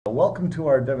Welcome to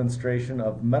our demonstration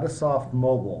of Medisoft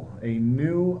Mobile, a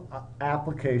new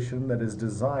application that is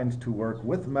designed to work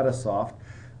with Medisoft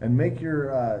and make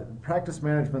your practice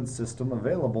management system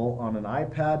available on an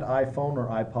iPad, iPhone, or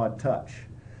iPod Touch.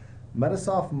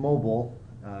 Medisoft Mobile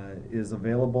is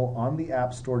available on the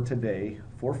App Store today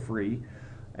for free,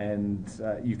 and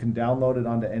you can download it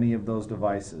onto any of those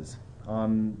devices.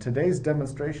 On today's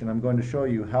demonstration, I'm going to show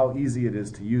you how easy it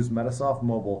is to use Medisoft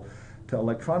Mobile to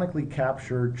electronically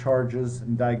capture charges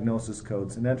and diagnosis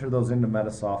codes and enter those into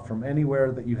Medisoft from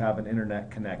anywhere that you have an internet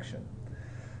connection.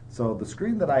 So the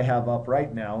screen that I have up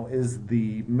right now is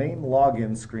the main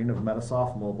login screen of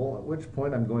Medisoft Mobile, at which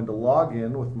point I'm going to log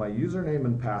in with my username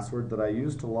and password that I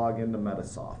use to log into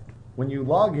Medisoft. When you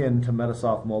log in to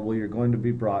Medisoft Mobile, you're going to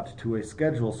be brought to a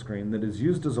schedule screen that is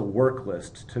used as a work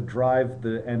list to drive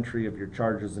the entry of your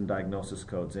charges and diagnosis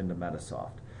codes into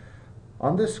Medisoft.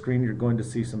 On this screen, you're going to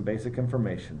see some basic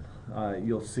information.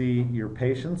 You'll see your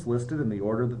patients listed in the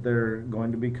order that they're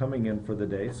going to be coming in for the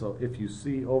day. So if you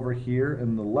see over here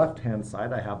in the left-hand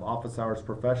side, I have Office Hours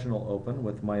Professional open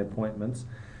with my appointments.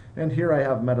 And here I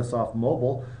have Medisoft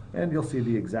Mobile, and you'll see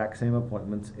the exact same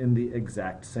appointments in the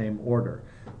exact same order.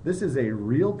 This is a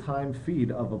real-time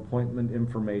feed of appointment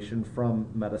information from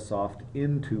Medisoft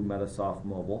into Medisoft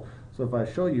Mobile. So if I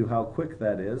show you how quick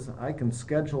that is, I can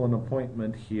schedule an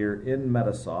appointment here in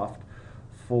Medisoft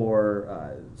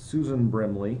for Susan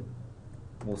Brimley.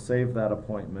 We'll save that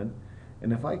appointment.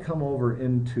 And if I come over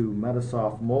into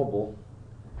Medisoft Mobile,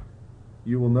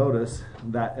 you will notice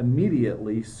that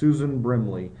immediately Susan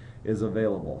Brimley is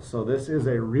available. So this is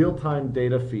a real-time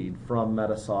data feed from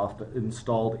Medisoft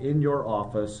installed in your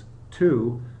office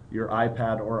to your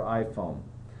iPad or iPhone.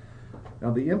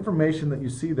 Now the information that you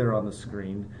see there on the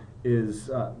screen is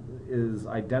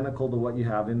identical to what you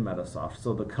have in Medisoft.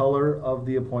 So the color of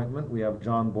the appointment, we have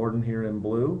John Borden here in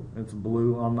blue. It's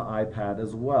blue on the iPad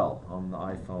as well. On the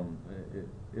iPhone,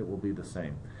 it will be the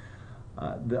same.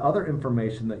 The other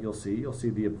information that you'll see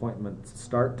the appointment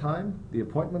start time, the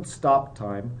appointment stop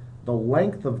time, the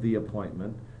length of the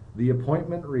appointment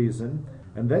reason,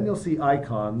 and then you'll see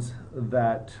icons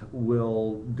that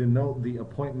will denote the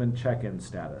appointment check-in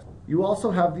status. You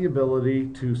also have the ability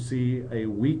to see a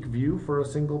week view for a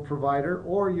single provider,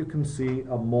 or you can see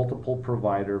a multiple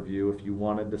provider view. If you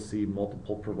wanted to see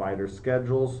multiple provider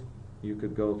schedules, you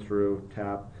could go through,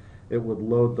 tap. It would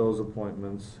load those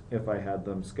appointments. If I had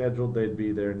them scheduled, they'd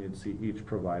be there, and you'd see each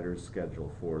provider's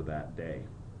schedule for that day.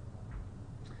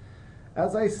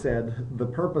 As I said, the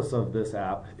purpose of this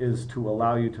app is to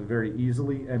allow you to very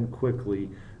easily and quickly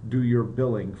do your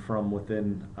billing from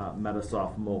within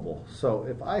Medisoft Mobile. So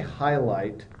if I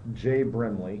highlight J.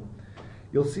 Brimley,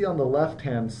 you'll see on the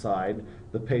left-hand side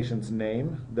the patient's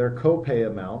name, their copay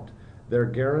amount, their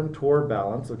guarantor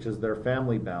balance, which is their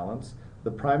family balance,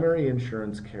 the primary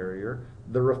insurance carrier,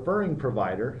 the referring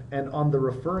provider, and on the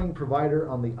referring provider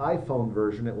on the iPhone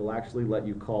version, it will actually let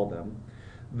you call them,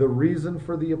 the reason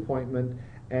for the appointment,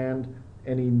 and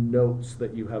any notes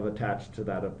that you have attached to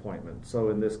that appointment. So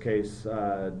in this case,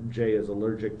 Jay is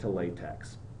allergic to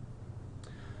latex.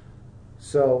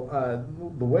 So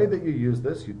the way that you use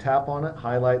this, you tap on it,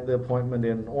 highlight the appointment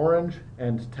in orange,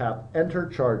 and tap Enter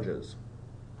Charges.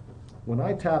 When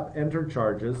I tap Enter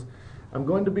Charges, I'm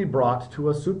going to be brought to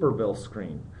a super bill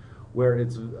screen where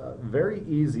it's very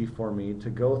easy for me to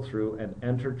go through and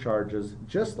enter charges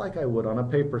just like I would on a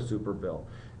paper super bill.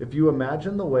 If you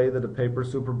imagine the way that a paper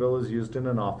super bill is used in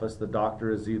an office, the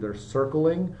doctor is either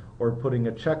circling or putting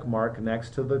a check mark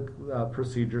next to the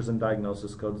procedures and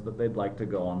diagnosis codes that they'd like to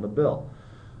go on the bill.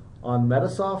 On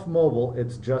Medisoft Mobile,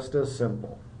 it's just as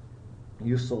simple.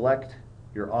 You select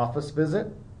your office visit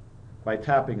by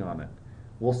tapping on it.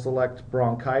 We'll select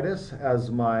bronchitis as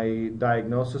my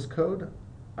diagnosis code.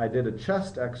 I did a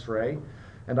chest x-ray,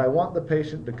 and I want the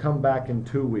patient to come back in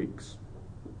 2 weeks.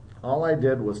 All I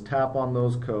did was tap on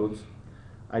those codes.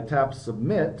 I tap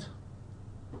Submit.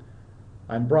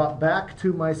 I'm brought back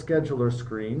to my scheduler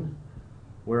screen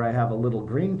where I have a little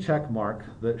green check mark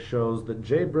that shows that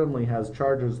Jay Brimley has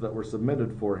charges that were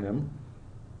submitted for him.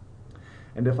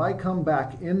 And if I come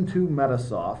back into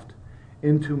Medisoft,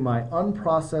 into my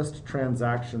unprocessed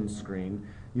transactions screen,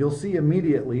 you'll see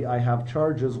immediately I have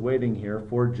charges waiting here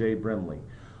for Jay Brimley.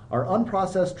 Our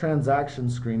unprocessed transaction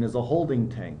screen is a holding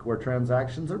tank where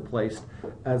transactions are placed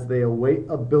as they await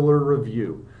a biller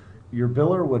review. Your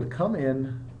biller would come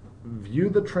in, view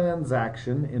the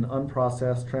transaction in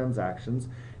unprocessed transactions.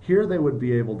 Here they would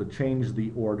be able to change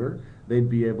the order. They'd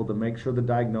be able to make sure the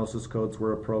diagnosis codes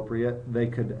were appropriate. They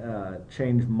could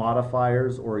change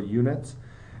modifiers or units.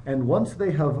 And once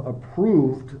they have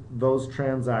approved those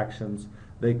transactions,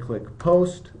 they click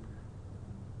Post,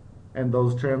 and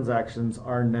those transactions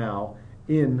are now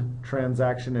in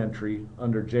transaction entry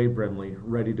under J. Brimley,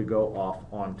 ready to go off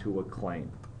onto a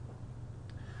claim.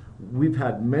 We've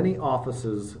had many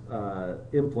offices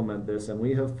implement this, and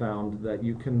we have found that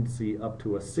you can see up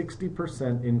to a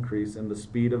 60% increase in the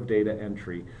speed of data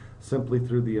entry simply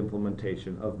through the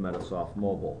implementation of Medisoft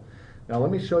Mobile. Now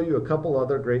let me show you a couple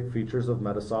other great features of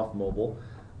Medisoft Mobile.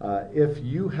 If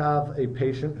you have a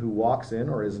patient who walks in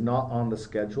or is not on the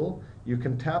schedule, you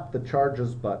can tap the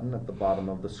charges button at the bottom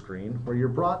of the screen where you're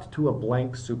brought to a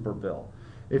blank super bill.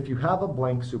 If you have a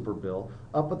blank super bill,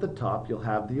 up at the top you'll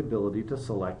have the ability to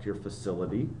select your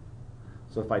facility.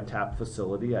 So if I tap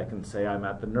facility, I can say I'm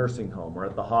at the nursing home or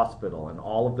at the hospital, and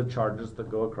all of the charges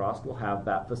that go across will have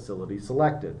that facility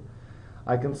selected.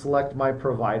 I can select my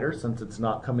provider since it's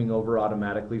not coming over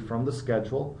automatically from the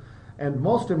schedule. And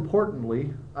most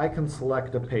importantly, I can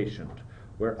select a patient,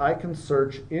 where I can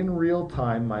search in real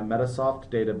time my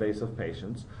Medisoft database of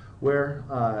patients, where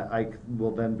I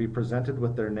will then be presented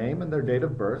with their name and their date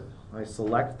of birth. I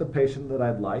select the patient that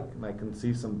I'd like, and I can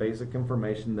see some basic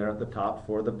information there at the top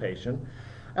for the patient,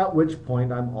 at which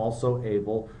point I'm also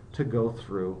able to go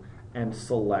through and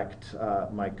select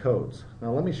my codes.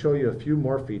 Now let me show you a few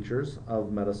more features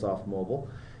of Medisoft Mobile.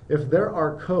 If there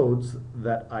are codes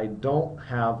that I don't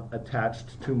have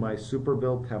attached to my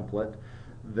Superbill template,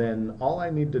 then all I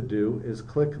need to do is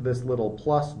click this little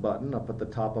plus button up at the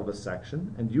top of a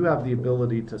section, and you have the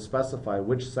ability to specify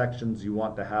which sections you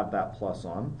want to have that plus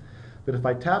on. But if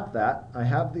I tap that, I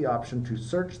have the option to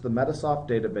search the Medisoft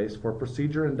database for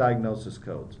procedure and diagnosis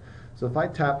codes. So if I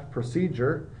tap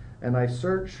procedure and I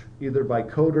search either by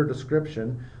code or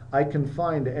description, I can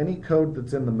find any code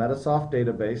that's in the Medisoft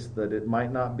database that it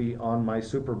might not be on my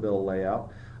Superbill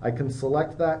layout. I can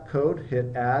select that code,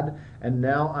 hit add, and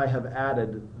now I have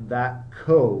added that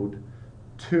code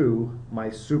to my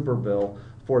Superbill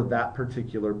for that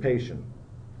particular patient.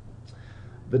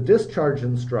 The discharge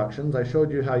instructions, I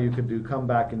showed you how you could do come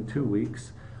back in 2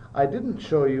 weeks. I didn't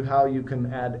show you how you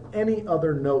can add any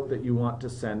other note that you want to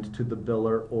send to the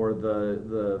biller or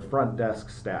the front desk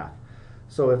staff.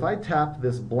 So if I tap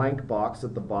this blank box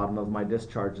at the bottom of my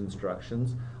discharge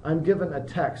instructions, I'm given a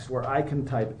text where I can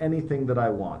type anything that I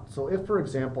want. So if, for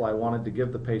example, I wanted to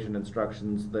give the patient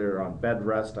instructions they're on bed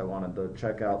rest, I wanted the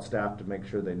checkout staff to make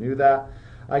sure they knew that,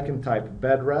 I can type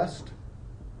bed rest,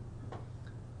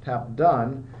 tap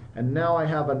done, and now I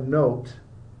have a note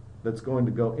that's going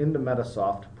to go into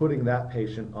Medisoft putting that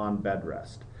patient on bed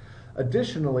rest.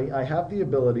 Additionally, I have the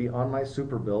ability on my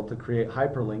Superbill to create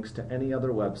hyperlinks to any other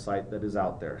website that is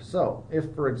out there. So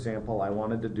if, for example, I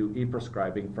wanted to do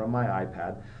e-prescribing from my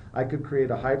iPad, I could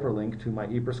create a hyperlink to my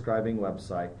e-prescribing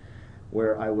website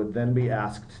where I would then be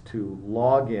asked to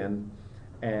log in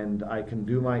and I can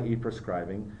do my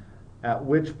e-prescribing, at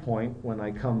which point when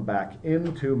I come back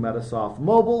into Medisoft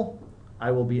Mobile,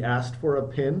 I will be asked for a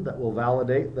PIN that will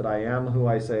validate that I am who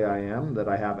I say I am, that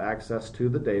I have access to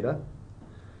the data,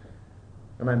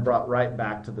 and I'm brought right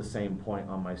back to the same point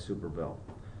on my Superbill.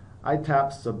 I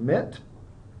tap submit,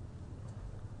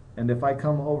 and if I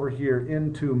come over here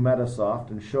into Medisoft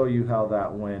and show you how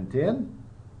that went in,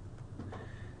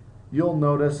 you'll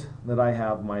notice that I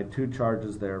have my 2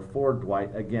 charges there for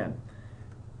Dwight again.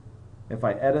 If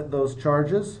I edit those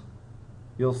charges,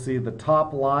 you'll see the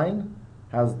top line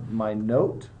has my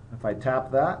note. If I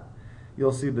tap that,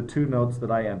 you'll see the 2 notes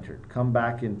that I entered. Come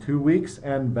back in 2 weeks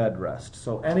and bed rest.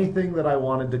 So anything that I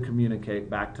wanted to communicate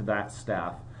back to that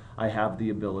staff, I have the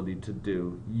ability to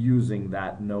do using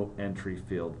that note entry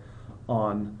field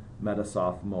on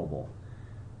Medisoft Mobile.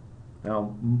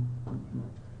 Now,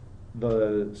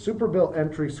 the Superbill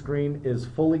entry screen is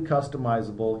fully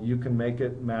customizable. You can make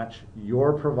it match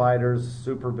your provider's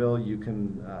Superbill. You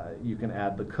can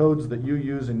add the codes that you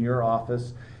use in your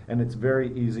office, and it's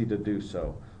very easy to do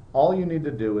so. All you need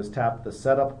to do is tap the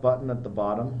setup button at the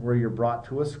bottom where you're brought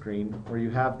to a screen where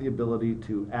you have the ability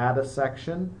to add a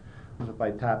section. If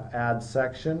I tap add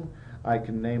section, I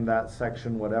can name that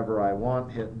section whatever I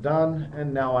want, hit done,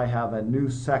 and now I have a new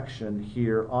section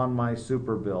here on my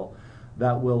Superbill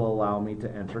that will allow me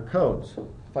to enter codes.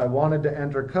 If I wanted to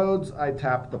enter codes, I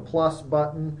tap the plus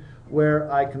button where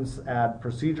I can add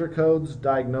procedure codes,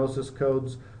 diagnosis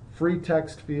codes, free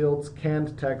text fields,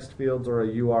 canned text fields, or a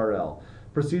URL.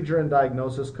 Procedure and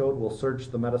diagnosis code will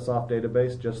search the Medisoft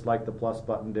database just like the plus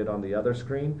button did on the other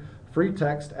screen. Free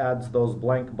text adds those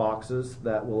blank boxes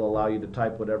that will allow you to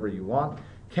type whatever you want.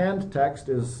 Canned text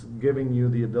is giving you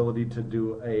the ability to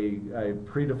do a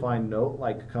predefined note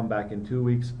like come back in 2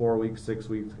 weeks, 4 weeks, 6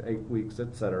 weeks, 8 weeks,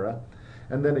 etc.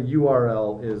 And then a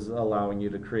URL is allowing you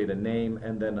to create a name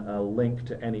and then a link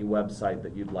to any website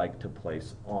that you'd like to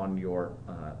place on your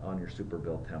super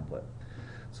bill template.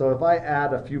 So if I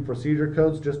add a few procedure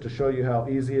codes just to show you how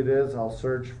easy it is, I'll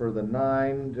search for the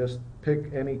 9, just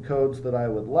pick any codes that I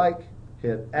would like,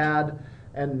 hit add,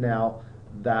 and now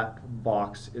that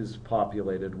box is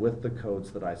populated with the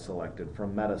codes that I selected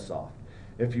from Medisoft.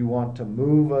 If you want to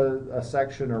move a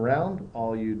section around,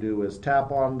 all you do is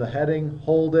tap on the heading,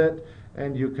 hold it,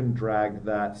 and you can drag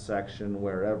that section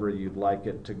wherever you'd like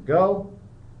it to go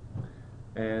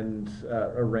and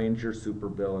arrange your super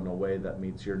bill in a way that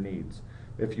meets your needs.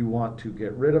 If you want to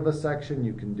get rid of a section,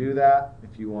 you can do that.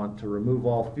 If you want to remove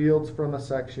all fields from a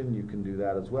section, you can do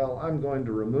that as well. I'm going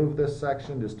to remove this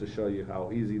section just to show you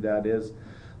how easy that is.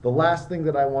 The last thing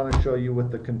that I want to show you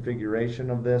with the configuration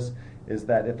of this is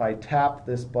that if I tap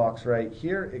this box right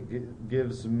here, it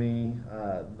gives me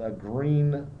a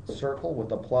green circle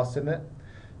with a plus in it.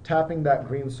 Tapping that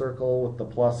green circle with the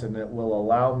plus in it will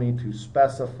allow me to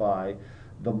specify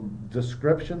the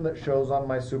description that shows on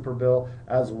my super bill,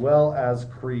 as well as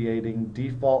creating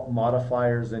default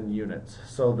modifiers and units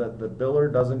so that the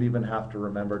biller doesn't even have to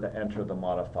remember to enter the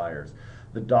modifiers.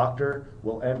 The doctor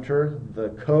will enter the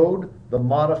code, the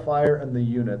modifier, and the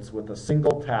units with a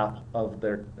single tap of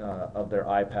their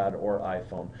iPad or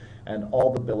iPhone, and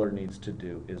all the biller needs to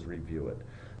do is review it.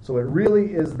 So it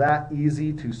really is that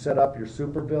easy to set up your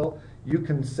super bill. You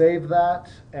can save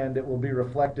that and it will be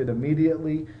reflected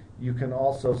immediately. You can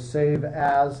also save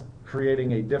as,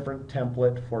 creating a different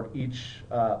template for each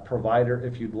provider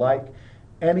if you'd like.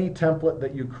 Any template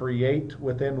that you create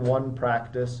within one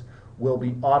practice will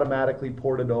be automatically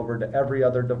ported over to every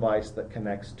other device that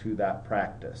connects to that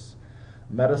practice.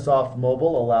 Medisoft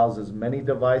Mobile allows as many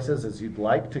devices as you'd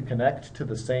like to connect to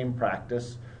the same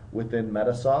practice within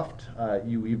Medisoft.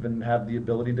 You even have the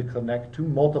ability to connect to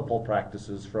multiple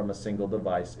practices from a single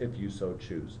device if you so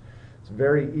choose. It's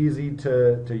very easy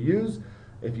to use.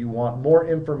 If you want more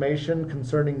information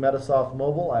concerning Medisoft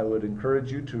Mobile, I would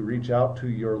encourage you to reach out to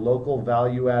your local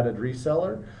value-added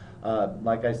reseller.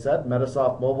 Like I said,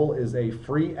 Medisoft Mobile is a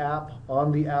free app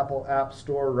on the Apple App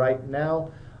Store right now.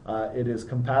 It is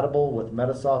compatible with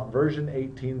Medisoft version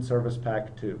 18 Service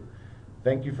Pack 2.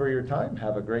 Thank you for your time.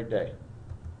 Have a great day.